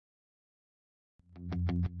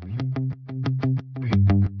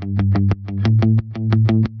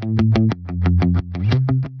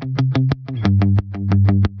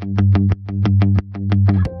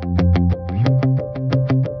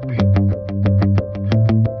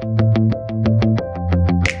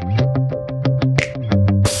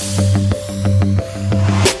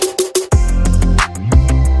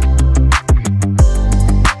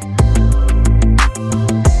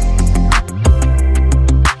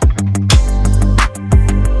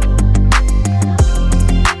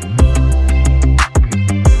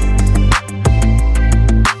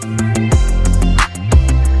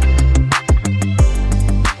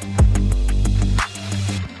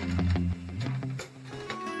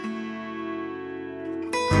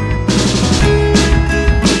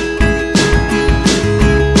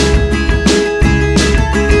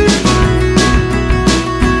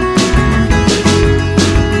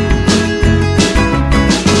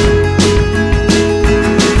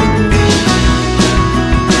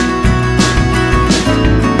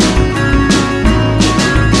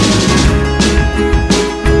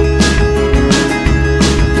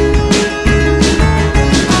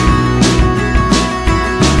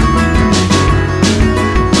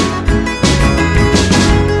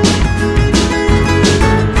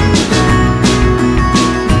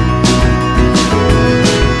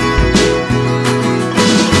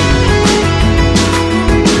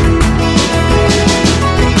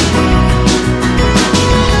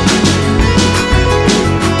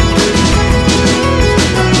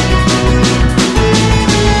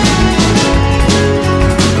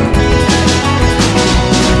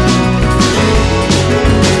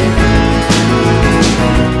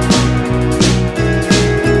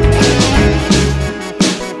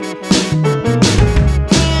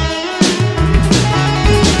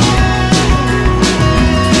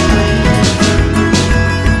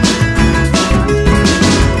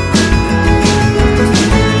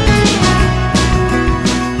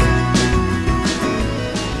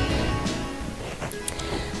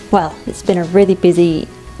been a really busy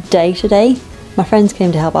day today. My friends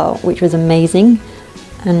came to help out, which was amazing,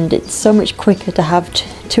 and it's so much quicker to have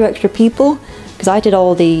two extra people, because I did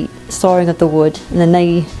all the sawing of the wood and then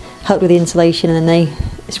they helped with the insulation and then they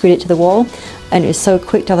screwed it to the wall, and it was so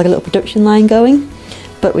quick to have like a little production line going.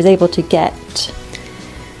 But was able to get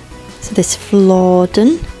this floor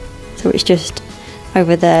done, so it's just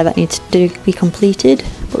over there that needs to be completed,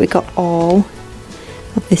 but we got all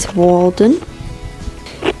of this wall done.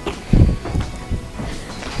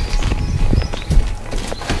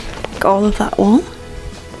 Got all of that wall,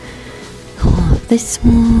 all of this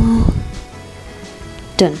wall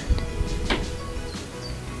done.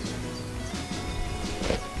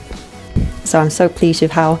 So I'm so pleased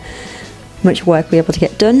with how much work we were able to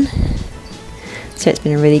get done. So it's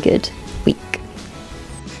been a really good week.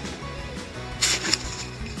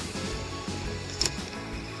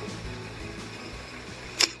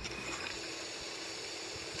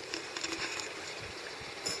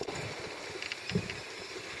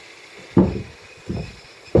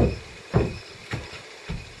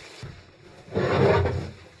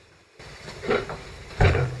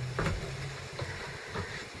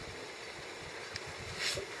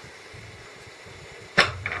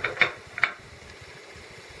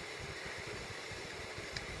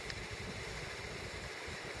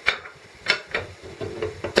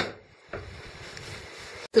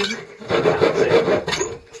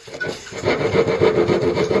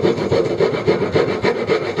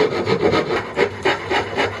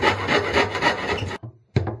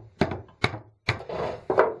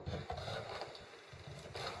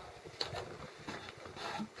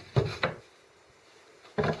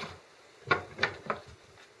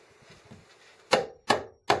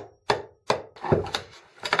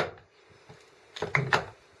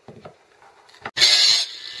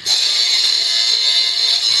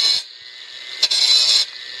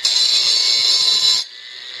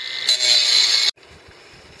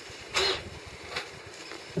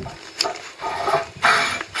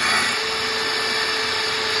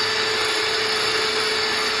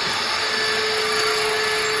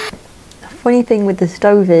 Funny thing with the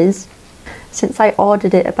stove is, since I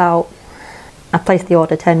ordered it I placed the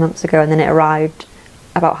order 10 months ago and then it arrived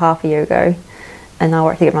about half a year ago, and now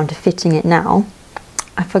we're actually getting around to fitting it now,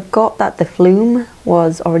 I forgot that the flume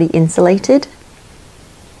was already insulated.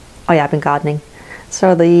 Oh yeah, I've been gardening.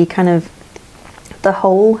 So the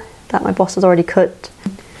hole that my boss has already cut,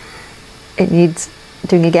 it needs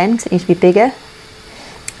doing again because it needs to be bigger.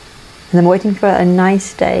 And I'm waiting for a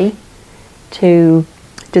nice day to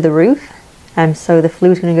do the roof. So the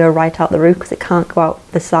flue's going to go right out the roof because it can't go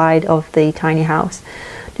out the side of the tiny house,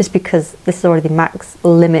 just because this is already the max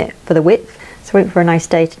limit for the width. So waiting for a nice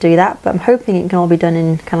day to do that, but I'm hoping it can all be done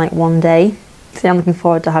in kind of like one day. So I'm looking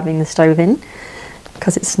forward to having the stove in,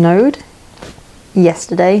 because it snowed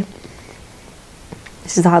yesterday.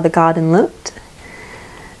 This is how the garden looked.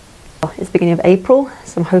 It's the beginning of April,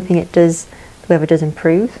 so I'm hoping the weather does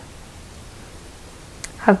improve.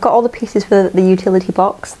 I've got all the pieces for the utility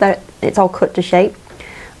box, it's all cut to shape.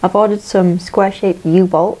 I've ordered some square shaped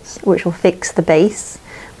U-bolts which will fix the base,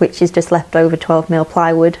 which is just leftover 12mm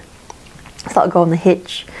plywood. So that'll go on the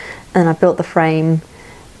hitch, and I built the frame,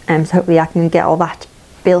 so hopefully I can get all that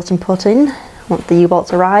built and put in once the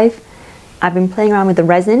U-bolts arrive. I've been playing around with the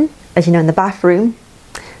resin, as you know, in the bathroom.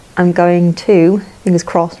 I'm going to, fingers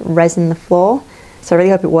crossed, resin the floor, so I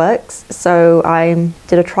really hope it works. So I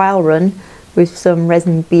did a trial run with some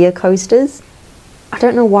resin beer coasters. I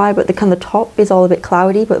don't know why, but the top is all a bit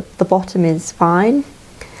cloudy, but the bottom is fine.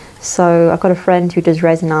 So I've got a friend who does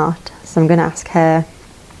resin art, so I'm going to ask her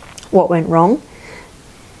what went wrong.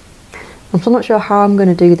 I'm still not sure how I'm going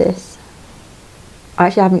to do this. I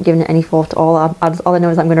actually haven't given it any thought at all. All I know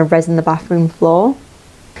is I'm going to resin the bathroom floor.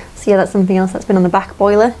 So yeah, that's something else that's been on the back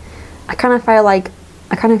boiler. I kind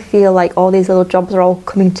of feel like all these little jobs are all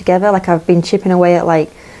coming together. Like I've been chipping away at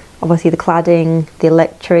obviously the cladding, the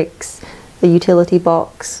electrics, the utility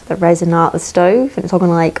box, the resin art, the stove, and it's all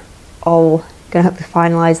going to hopefully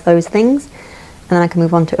finalise those things, and then I can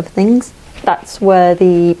move on to other things. That's where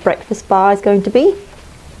the breakfast bar is going to be.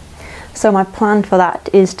 So my plan for that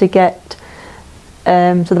is to get,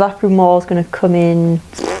 so the bathroom wall is going to come in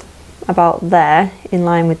about there, in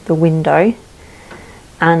line with the window,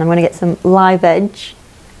 and I'm going to get some live edge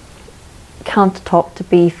countertop to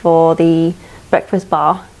be for the breakfast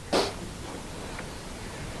bar.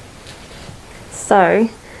 So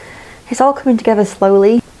it's all coming together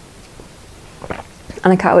slowly,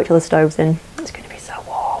 and I can't wait till the stove's in. It's going to be so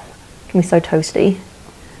warm, it's going to be so toasty.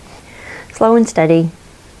 Slow and steady.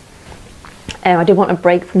 I did want a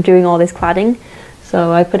break from doing all this cladding,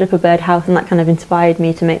 So I put up a birdhouse, and that kind of inspired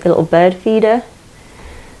me to make the little bird feeder.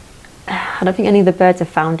 I don't think any of the birds have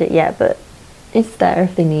found it yet, but it's there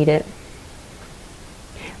if they need it.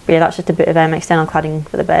 But yeah, that's just a bit of external cladding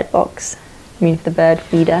for the bird box. I mean, for the bird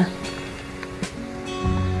feeder.